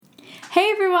Hey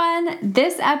everyone,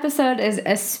 this episode is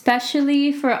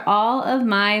especially for all of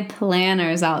my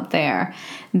planners out there.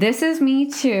 This is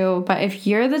me too, but if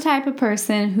you're the type of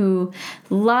person who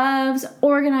loves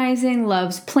organizing,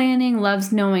 loves planning,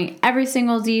 loves knowing every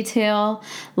single detail,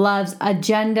 loves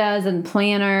agendas and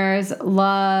planners,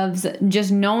 loves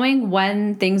just knowing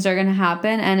when things are going to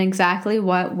happen and exactly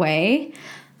what way,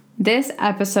 this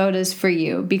episode is for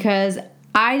you because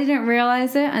I didn't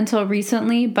realize it until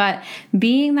recently, but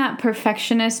being that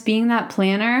perfectionist, being that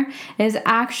planner is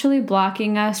actually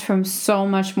blocking us from so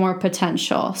much more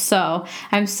potential. So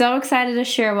I'm so excited to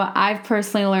share what I've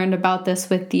personally learned about this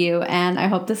with you, and I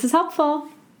hope this is helpful.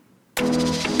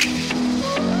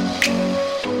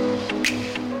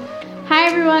 Hi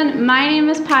everyone, my name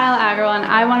is Payal Agarwal, and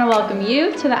I want to welcome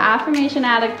you to the Affirmation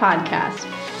Addict podcast.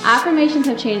 Affirmations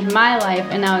have changed my life,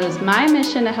 and now it is my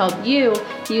mission to help you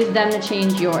use them to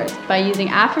change yours by using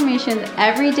affirmations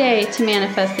every day to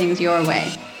manifest things your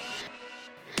way.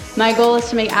 My goal is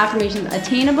to make affirmations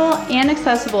attainable and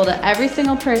accessible to every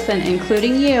single person,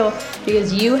 including you,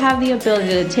 because you have the ability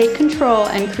to take control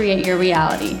and create your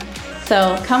reality.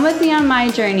 So come with me on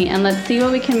my journey and let's see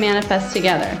what we can manifest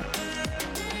together.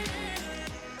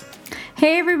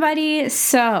 Hey everybody,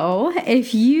 so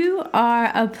if you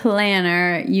are a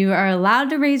planner, you are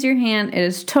allowed to raise your hand. It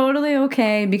is totally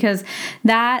okay because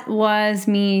that was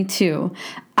me too.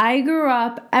 I grew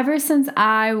up, ever since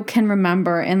I can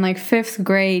remember, in like 5th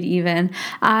grade even,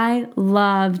 I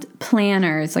loved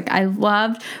planners. I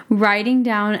loved writing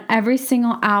down every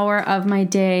single hour of my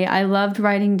day. I loved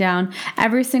writing down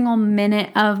every single minute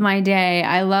of my day.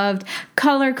 I loved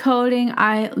color coding.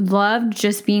 I loved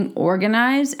just being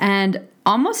organized and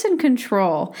almost in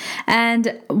control.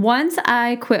 And once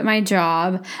I quit my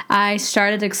job, I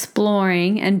started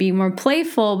exploring and being more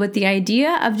playful with the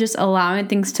idea of just allowing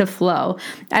things to flow.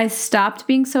 I stopped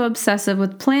being so obsessive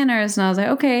with planners, and I was like,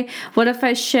 okay, what if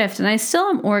I shift? And I still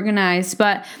am organized,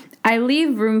 but I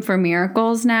leave room for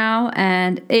miracles now,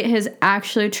 and it has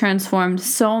actually transformed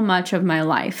so much of my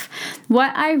life.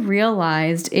 What I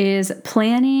realized is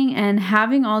planning and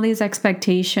having all these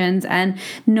expectations and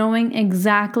knowing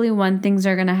exactly when things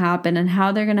are going to happen and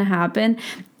how they're going to happen,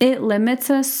 it limits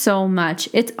us so much.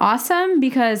 It's awesome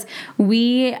because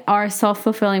we are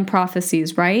self-fulfilling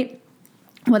prophecies, right?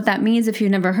 What that means, if you've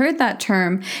never heard that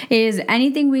term, is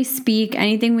anything we speak,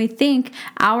 anything we think,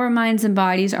 our minds and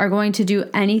bodies are going to do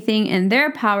anything in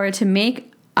their power to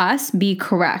make us be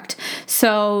correct.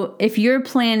 So if you're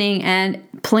planning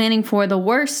for the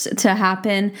worst to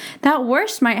happen, that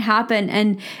worst might happen,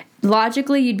 and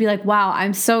logically, you'd be like, wow,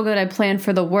 I'm so good. I planned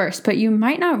for the worst. But you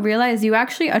might not realize you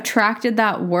actually attracted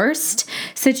that worst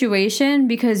situation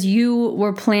because you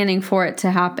were planning for it to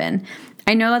happen.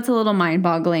 I know that's a little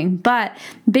mind-boggling, but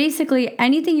basically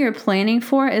anything you're planning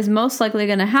for is most likely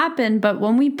going to happen. But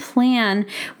when we plan,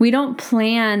 we don't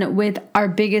plan with our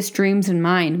biggest dreams in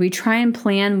mind. We try and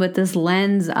plan with this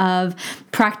lens of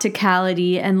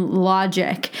practicality and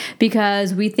logic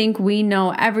because we think we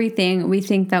know everything. We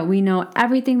think that we know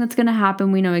everything that's going to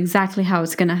happen. We know exactly how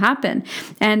it's going to happen.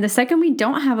 And the second we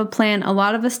don't have a plan, a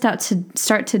lot of us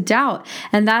start to doubt.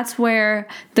 And that's where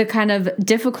the kind of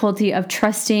difficulty of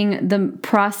trusting the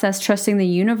process, trusting the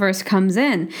universe comes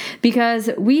in, because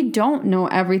we don't know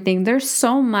everything. There's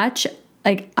so much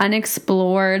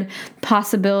unexplored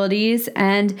possibilities.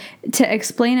 And to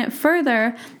explain it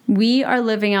further, we are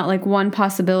living out one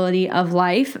possibility of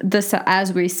life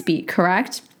as we speak,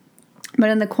 correct? But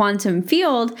in the quantum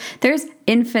field, there's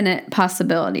infinite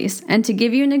possibilities. And to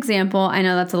give you an example, I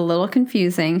know that's a little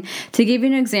confusing. To give you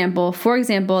an example, for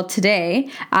example, today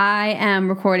I am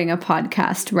recording a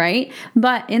podcast, right?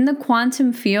 But in the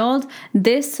quantum field,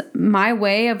 my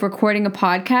way of recording a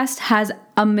podcast has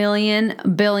a million,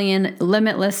 billion,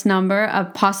 limitless number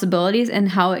of possibilities and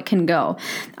how it can go.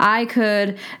 I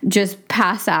could just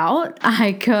pass out.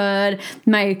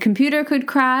 My computer could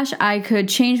crash. I could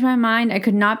change my mind. I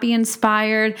could not be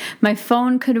inspired. My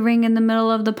phone could ring in the middle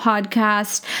of the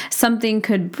podcast. Something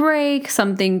could break.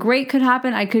 Something great could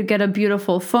happen. I could get a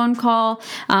beautiful phone call.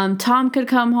 Tom could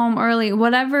come home early.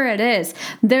 Whatever it is,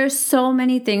 there's so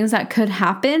many things that could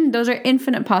happen. Those are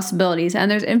infinite possibilities.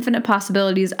 And there's infinite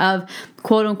possibilities of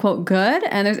quote unquote good,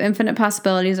 and there's infinite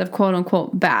possibilities of quote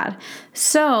unquote bad.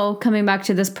 So coming back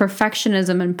to this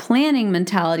perfectionism and planning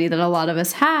mentality that a lot of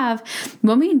us have,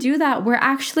 when we do that, we're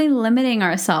actually limiting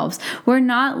ourselves. We're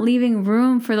not leaving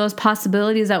room for those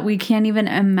possibilities that we can't even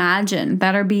imagine,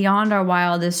 that are beyond our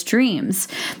wildest dreams.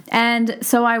 And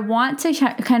so I want to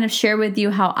kind of share with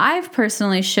you how I've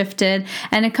personally shifted,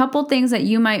 and a couple things that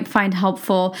you might find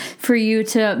helpful for you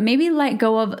to maybe let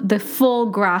go of the full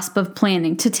grasp of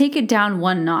planning, to take it down down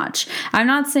one notch. I'm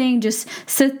not saying just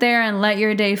sit there and let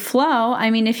your day flow. I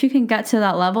mean, if you can get to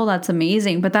that level, that's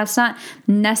amazing, but that's not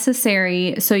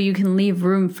necessary so you can leave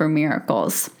room for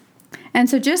miracles. And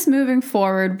so just moving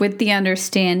forward with the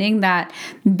understanding that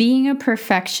being a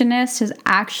perfectionist is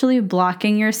actually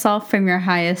blocking yourself from your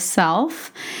highest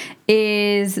self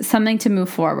is something to move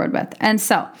forward with. And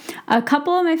so a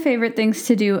couple of my favorite things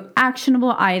to do,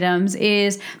 actionable items,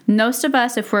 is most of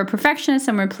us, if we're perfectionists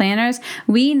and we're planners,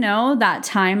 we know that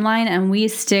timeline and we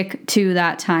stick to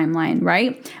that timeline,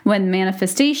 right? When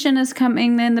manifestation is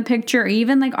coming in the picture, or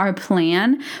even like our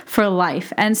plan for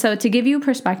life. And so to give you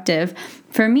perspective,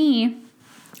 for me,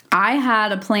 I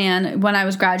had a plan when I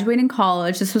was graduating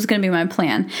college. This was going to be my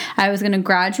plan. I was going to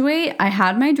graduate. I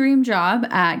had my dream job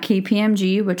at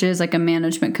KPMG, which is like a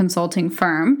management consulting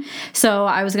firm. So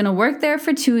I was going to work there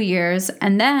for 2 years,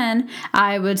 and then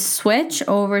I would switch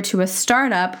over to a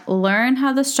startup, learn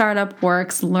how the startup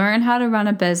works, learn how to run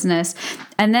a business,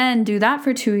 and then do that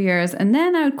for 2 years. And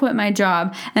then I would quit my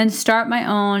job and start my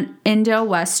own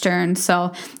Indo-Western,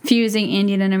 so fusing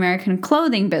Indian and American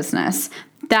clothing business.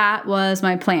 That was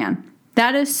my plan.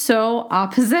 That is so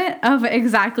opposite of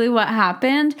exactly what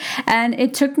happened. And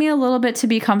it took me a little bit to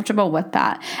be comfortable with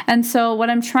that. And so what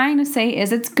I'm trying to say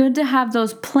is it's good to have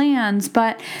those plans,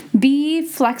 but be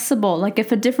flexible. Like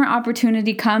if a different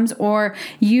opportunity comes or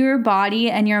your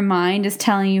body and your mind is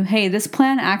telling you, hey, this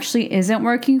plan actually isn't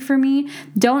working for me,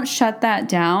 don't shut that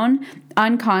down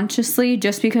unconsciously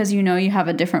just because you know you have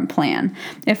a different plan,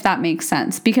 if that makes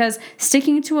sense. Because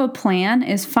sticking to a plan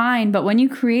is fine, but when you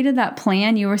created that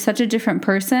plan, you were such a different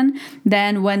person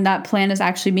than when that plan is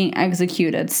actually being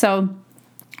executed. So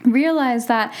realize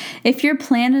that if your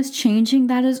plan is changing,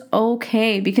 that is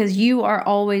okay, because you are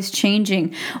always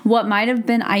changing. What might have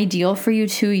been ideal for you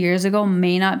 2 years ago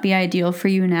may not be ideal for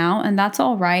you now, and that's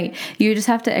all right. You just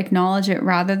have to acknowledge it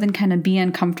rather than kind of be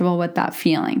uncomfortable with that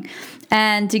feeling.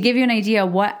 And to give you an idea,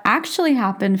 what actually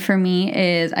happened for me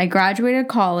is I graduated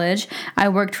college. I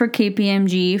worked for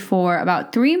KPMG for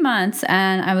about 3 months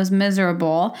and I was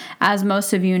miserable, as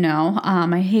most of you know.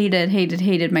 I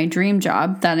hated my dream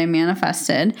job that I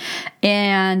manifested.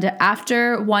 And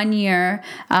after 1 year,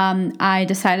 I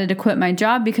decided to quit my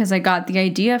job because I got the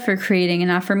idea for creating an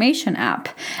affirmation app.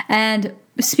 And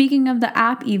speaking of the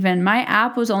app, even my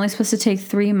app was only supposed to take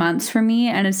 3 months for me,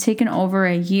 and it's taken over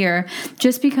a year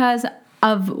just because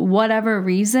of whatever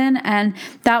reason. And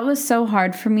that was so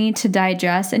hard for me to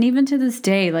digest. And even to this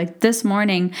day, like this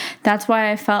morning, that's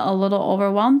why I felt a little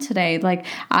overwhelmed today. Like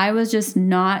I was just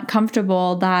not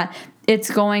comfortable that it's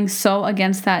going so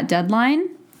against that deadline.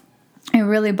 It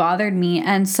really bothered me.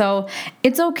 And so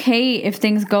it's okay if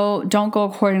things don't go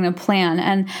according to plan.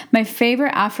 And my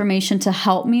favorite affirmation to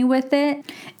help me with it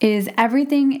is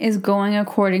everything is going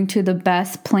according to the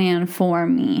best plan for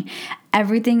me.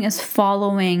 Everything is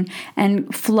following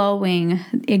and flowing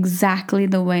exactly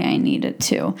the way I need it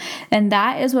to. And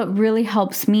that is what really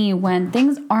helps me when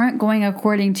things aren't going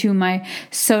according to my,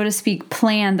 so to speak,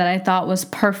 plan that I thought was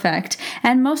perfect.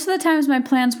 And most of the times my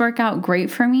plans work out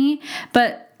great for me,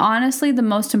 but honestly, the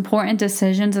most important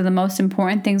decisions and the most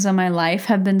important things in my life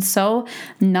have been so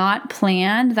not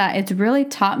planned that it's really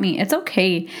taught me it's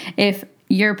okay if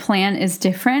your plan is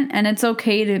different, and it's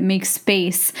okay to make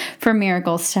space for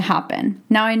miracles to happen.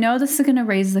 Now, I know this is going to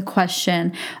raise the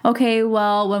question, okay,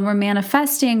 well, when we're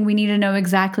manifesting, we need to know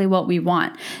exactly what we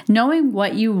want. Knowing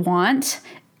what you want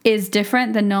is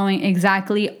different than knowing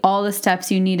exactly all the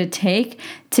steps you need to take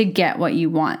to get what you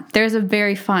want. There's a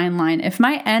very fine line. If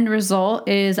my end result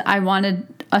is I wanted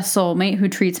a soulmate who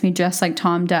treats me just like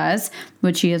Tom does,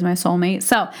 which he is my soulmate.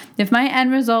 So if my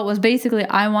end result was basically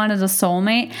I wanted a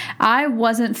soulmate, I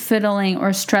wasn't fiddling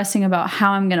or stressing about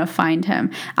how I'm going to find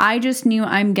him. I just knew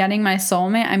I'm getting my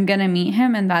soulmate, I'm going to meet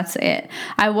him, and that's it.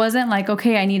 I wasn't like,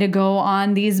 okay, I need to go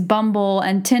on these Bumble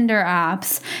and Tinder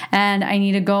apps, and I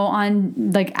need to go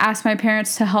on, like, ask my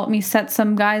parents to help me set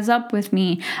some guys up with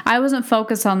me. I wasn't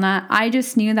focused on that. I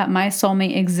just knew that my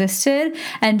soulmate existed,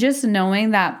 and just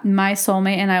knowing that my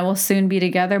soulmate and I will soon be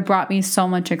together brought me so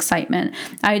much excitement.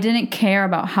 I didn't care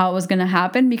about how it was going to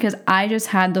happen because I just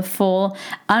had the full,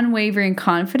 unwavering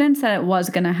confidence that it was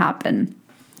going to happen.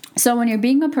 So when you're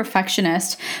being a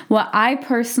perfectionist, what I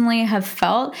personally have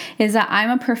felt is that I'm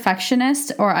a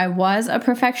perfectionist, or I was a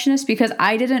perfectionist, because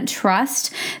I didn't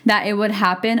trust that it would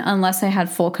happen unless I had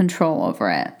full control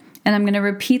over it. And I'm going to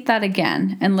repeat that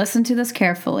again and listen to this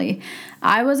carefully.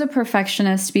 I was a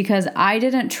perfectionist because I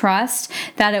didn't trust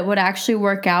that it would actually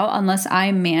work out unless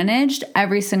I managed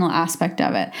every single aspect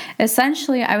of it.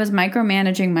 Essentially, I was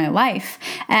micromanaging my life.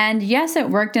 And yes, it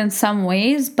worked in some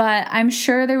ways, but I'm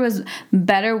sure there was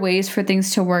better ways for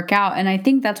things to work out. And I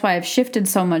think that's why I've shifted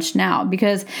so much now,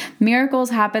 because miracles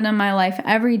happen in my life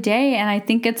every day. And I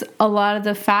think it's a lot of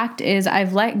the fact is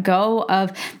I've let go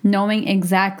of knowing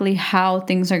exactly how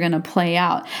things are going to play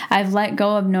out. I've let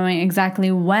go of knowing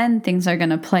exactly when things are going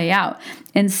to play out.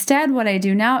 Instead, what I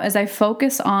do now is I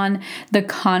focus on the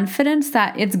confidence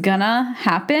that it's gonna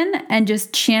happen and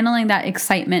just channeling that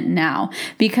excitement now,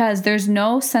 because there's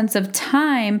no sense of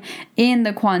time in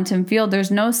the quantum field.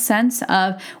 There's no sense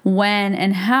of when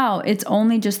and how. It's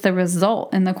only just the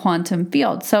result in the quantum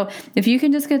field. So if you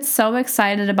can just get so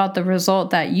excited about the result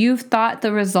that you've thought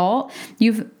the result,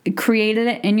 you've created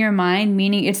it in your mind,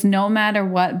 meaning it's no matter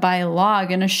what by law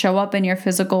going to show up in your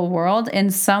physical world in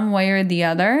some way or the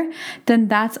other, then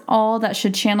that's all that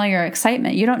should channel your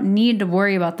excitement. You don't need to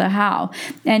worry about the how.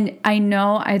 And I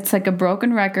know it's like a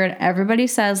broken record. Everybody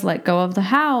says let go of the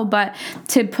how, but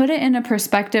to put it in a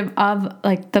perspective of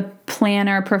like the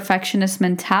planner perfectionist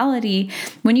mentality,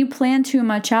 when you plan too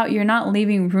much out, you're not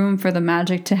leaving room for the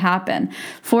magic to happen.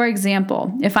 For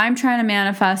example, if I'm trying to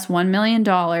manifest $1 million,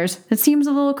 it seems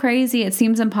a little crazy. It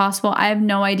seems impossible. I have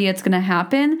no idea it's going to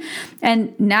happen.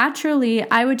 And naturally,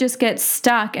 I would just get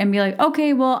stuck and be like,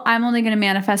 okay, well, I'm only going to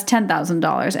manifest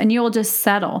 $10,000, and you will just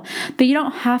settle. But you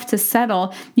don't have to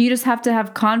settle. You just have to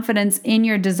have confidence in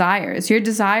your desires. Your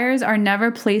desires are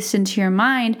never placed into your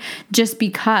mind just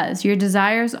because. Your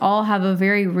desires all have a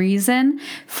very reason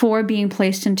for being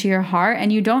placed into your heart,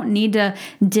 and you don't need to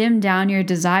dim down your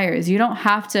desires. You don't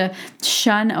have to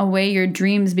shun away your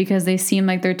dreams because they seem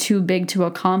like they're too big to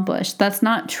accomplish. That's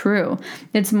not true.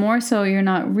 It's more so you're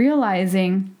not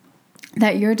realizing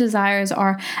that your desires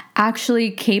are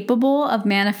actually capable of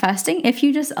manifesting if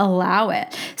you just allow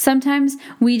it. Sometimes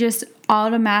we just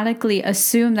automatically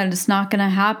assume that it's not going to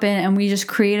happen and we just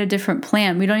create a different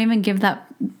plan. We don't even give that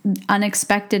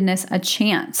unexpectedness a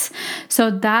chance. So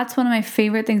that's one of my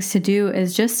favorite things to do,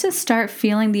 is just to start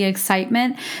feeling the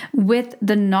excitement with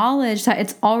the knowledge that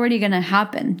it's already going to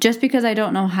happen. Just because I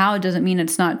don't know how doesn't mean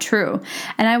it's not true.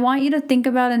 And I want you to think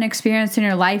about an experience in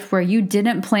your life where you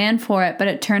didn't plan for it, but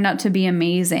it turned out to be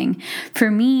amazing. For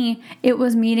me, it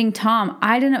was meeting Tom.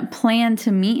 I didn't plan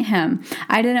to meet him.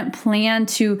 I didn't plan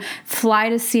to fly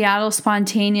to Seattle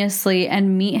spontaneously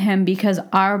and meet him because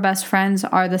our best friends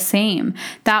are the same.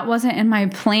 That wasn't in my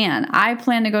plan. I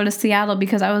planned to go to Seattle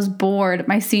because I was bored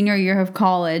my senior year of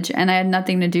college and I had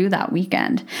nothing to do that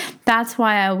weekend. That's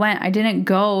why I went. I didn't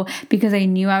go because I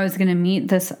knew I was going to meet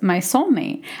my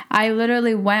soulmate. I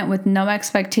literally went with no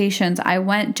expectations. I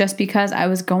went just because I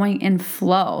was going in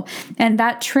flow. And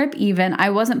that trip even,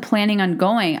 I wasn't planning on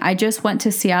going. I just went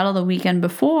to Seattle the weekend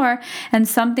before, and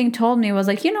something told me, was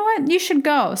like, you know what, you should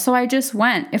go. So I just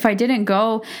went. If I didn't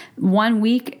go 1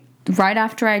 week right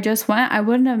after I just went, I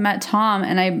wouldn't have met Tom,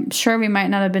 and I'm sure we might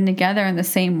not have been together in the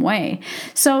same way.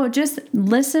 So just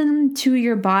listen to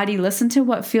your body, listen to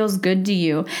what feels good to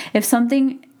you. If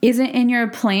something isn't in your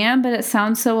plan, but it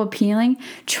sounds so appealing,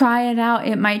 try it out.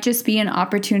 It might just be an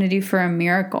opportunity for a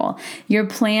miracle. Your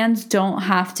plans don't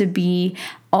have to be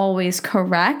always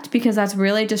correct, because that's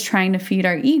really just trying to feed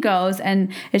our egos,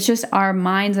 and it's just our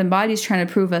minds and bodies trying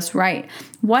to prove us right.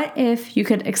 What if you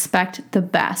could expect the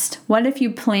best? What if you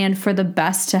planned for the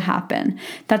best to happen?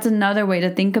 That's another way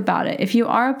to think about it. If you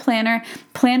are a planner,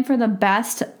 plan for the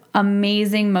best,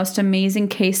 most amazing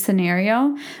case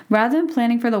scenario rather than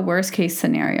planning for the worst case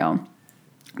scenario.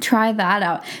 Try that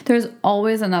out. There's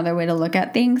always another way to look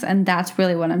at things, and that's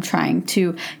really what I'm trying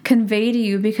to convey to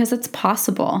you, because it's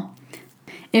possible.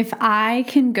 If I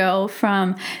can go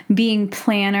from being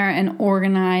planner and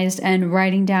organized and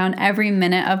writing down every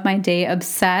minute of my day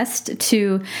obsessed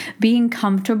to being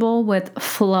comfortable with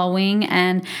flowing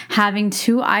and having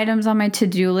 2 items on my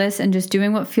to-do list and just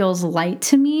doing what feels light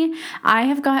to me, I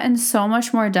have gotten so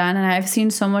much more done, and I've seen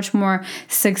so much more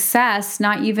success,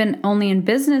 not even only in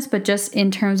business, but just in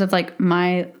terms of like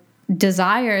my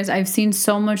desires. I've seen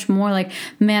so much more like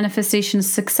manifestation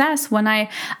success when I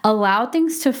allow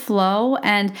things to flow,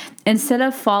 and instead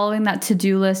of following that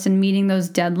to-do list and meeting those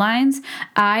deadlines,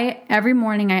 every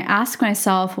morning I ask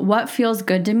myself what feels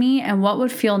good to me and what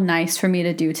would feel nice for me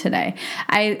to do today.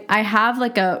 I have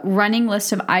like a running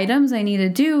list of items I need to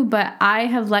do, but I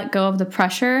have let go of the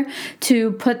pressure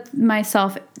to put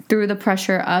myself through the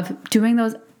pressure of doing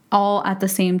those all at the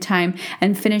same time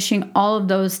and finishing all of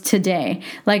those today.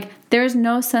 Like, there's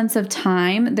no sense of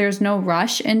time. There's no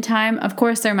rush in time. Of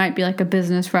course, there might be like a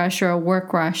business rush or a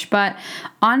work rush, but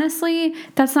honestly,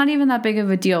 that's not even that big of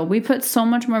a deal. We put so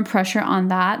much more pressure on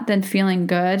that than feeling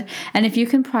good. And if you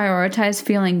can prioritize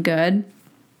feeling good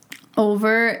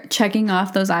over checking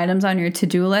off those items on your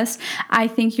to-do list, I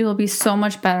think you will be so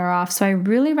much better off. So I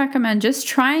really recommend just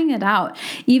trying it out.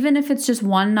 Even if it's just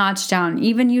one notch down,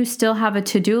 even you still have a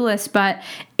to-do list, but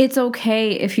it's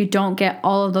okay if you don't get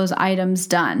all of those items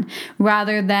done,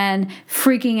 rather than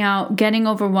freaking out, getting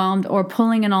overwhelmed, or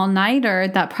pulling an all-nighter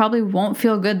that probably won't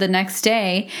feel good the next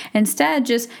day. Instead,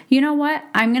 just, you know what?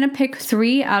 I'm going to pick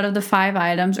 3 out of the 5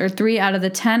 items or 3 out of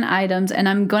the 10 items, and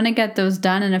I'm going to get those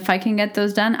done. And if I can get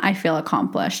those done, I feel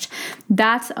accomplished.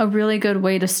 That's a really good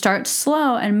way to start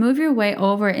slow and move your way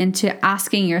over into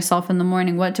asking yourself in the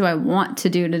morning, what do I want to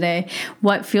do today?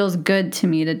 What feels good to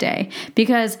me today?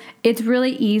 Because it's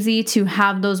really easy to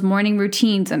have those morning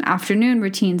routines and afternoon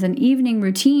routines and evening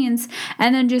routines,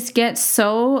 and then just get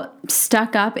so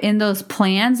stuck up in those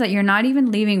plans that you're not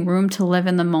even leaving room to live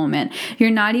in the moment. You're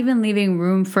not even leaving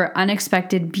room for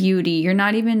unexpected beauty. You're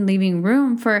not even leaving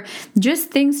room for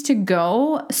just things to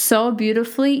go so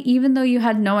beautifully, even though you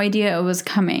had no idea it was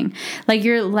coming. Like,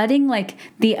 you're letting like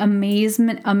the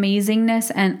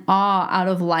amazingness and awe out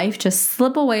of life just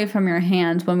slip away from your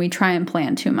hands when we try and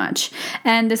plan too much.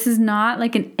 And this is not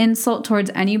like an insult towards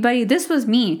anybody. This was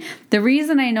me. The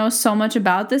reason I know so much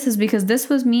about this is because this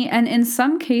was me. And in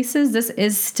some cases, this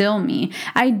is still me.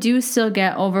 I do still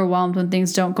get overwhelmed when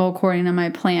things don't go according to my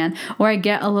plan, or I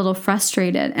get a little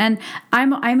frustrated. And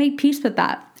I make peace with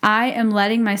that. I am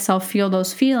letting myself feel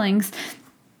those feelings.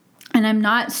 And I'm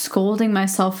not scolding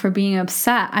myself for being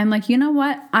upset. I'm like, you know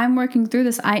what? I'm working through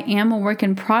this. I am a work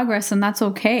in progress, and that's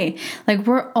okay. Like,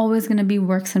 we're always going to be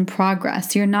works in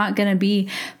progress. You're not going to be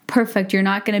perfect. You're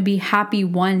not going to be happy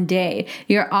one day.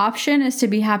 Your option is to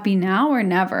be happy now or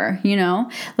never, you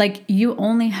know? Like, you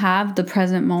only have the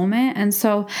present moment. And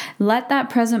so let that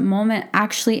present moment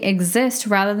actually exist,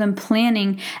 rather than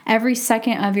planning every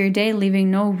second of your day, leaving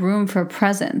no room for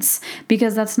presence,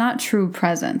 because that's not true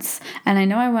presence. And I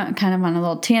know I went kind of on a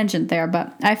little tangent there,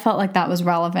 but I felt like that was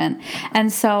relevant.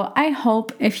 And so I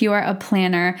hope if you are a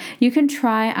planner, you can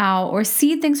try out or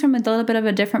see things from a little bit of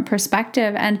a different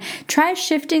perspective and try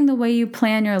shifting the way you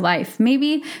plan your life.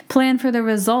 Maybe plan for the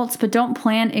results, but don't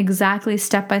plan exactly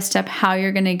step by step how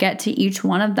you're going to get to each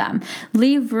one of them.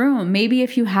 Leave room. Maybe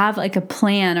if you have like a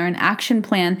plan or an action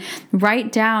plan,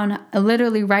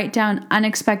 literally write down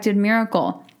unexpected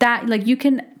miracle. That, like, you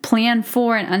can plan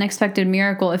for an unexpected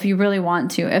miracle if you really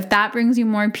want to. If that brings you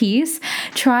more peace,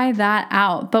 try that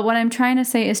out. But what I'm trying to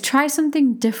say is try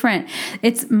something different.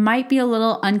 It might be a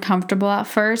little uncomfortable at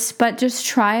first, but just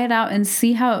try it out and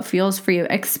see how it feels for you.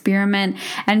 Experiment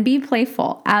and be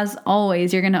playful. As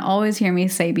always, you're going to always hear me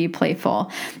say be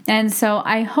playful. And so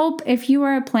I hope if you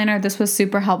are a planner, this was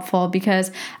super helpful,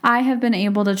 because I have been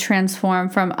able to transform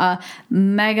from a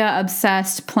mega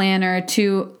obsessed planner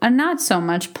to a not so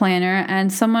much planner,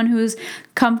 and someone who's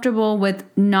comfortable with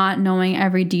not knowing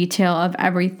every detail of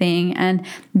everything and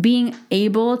being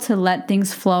able to let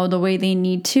things flow the way they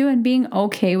need to and being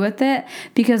okay with it,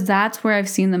 because that's where I've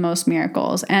seen the most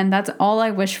miracles. And that's all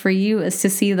I wish for you, is to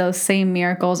see those same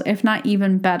miracles, if not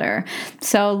even better.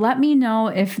 So let me know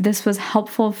if this was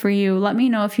helpful for you. Let me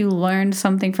know if you learned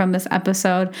something from this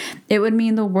episode. It would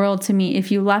mean the world to me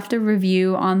if you left a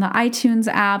review on the iTunes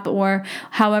app or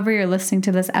however you're listening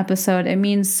to this episode. It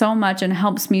means so much and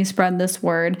helps me spread this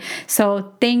word.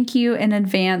 So thank you in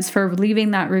advance for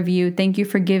leaving that review. Thank you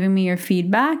for giving me your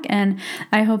feedback, and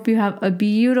I hope you have a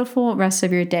beautiful rest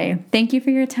of your day. Thank you for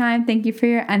your time. Thank you for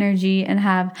your energy, and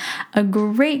have a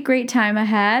great, great time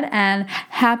ahead, and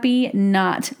happy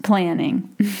not planning.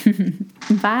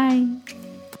 Bye.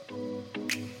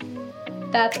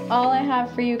 That's all I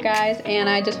have for you guys, and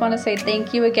I just want to say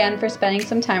thank you again for spending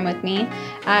some time with me.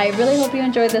 I really hope you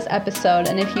enjoyed this episode,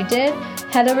 and if you did,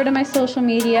 head over to my social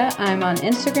media. I'm on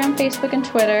Instagram, Facebook, and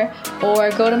Twitter,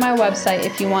 or go to my website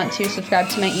if you want to subscribe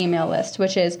to my email list,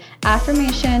 which is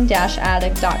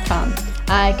affirmation-addict.com.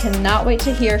 I cannot wait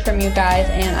to hear from you guys,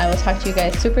 and I will talk to you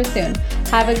guys super soon.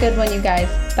 Have a good one, you guys.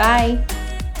 Bye.